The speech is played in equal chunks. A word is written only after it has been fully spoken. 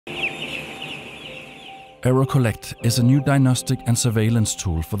AeroCollect is a new diagnostic and surveillance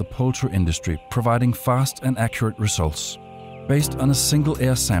tool for the poultry industry, providing fast and accurate results. Based on a single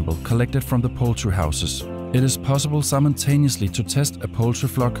air sample collected from the poultry houses, it is possible simultaneously to test a poultry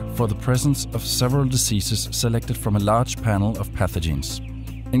flock for the presence of several diseases selected from a large panel of pathogens.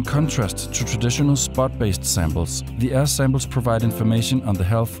 In contrast to traditional spot-based samples, the air samples provide information on the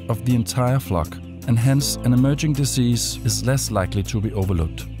health of the entire flock, and hence an emerging disease is less likely to be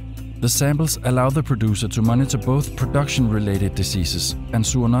overlooked. The samples allow the producer to monitor both production-related diseases and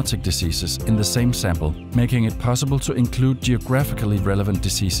zoonotic diseases in the same sample, making it possible to include geographically relevant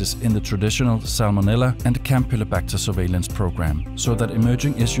diseases in the traditional Salmonella and Campylobacter surveillance program, so that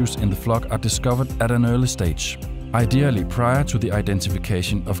emerging issues in the flock are discovered at an early stage, ideally prior to the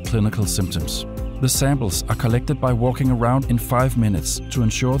identification of clinical symptoms. The samples are collected by walking around in 5 minutes to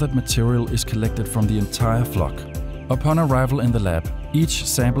ensure that material is collected from the entire flock. Upon arrival in the lab, each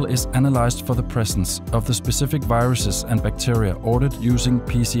sample is analyzed for the presence of the specific viruses and bacteria ordered using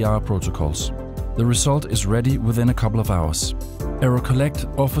PCR protocols. The result is ready within a couple of hours.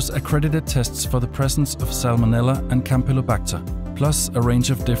 AeroCollect offers accredited tests for the presence of Salmonella and Campylobacter, plus a range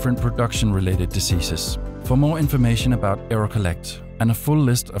of different production-related diseases. For more information about AeroCollect and a full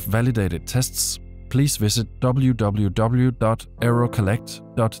list of validated tests, please visit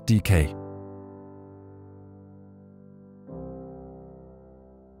www.aerocollect.dk.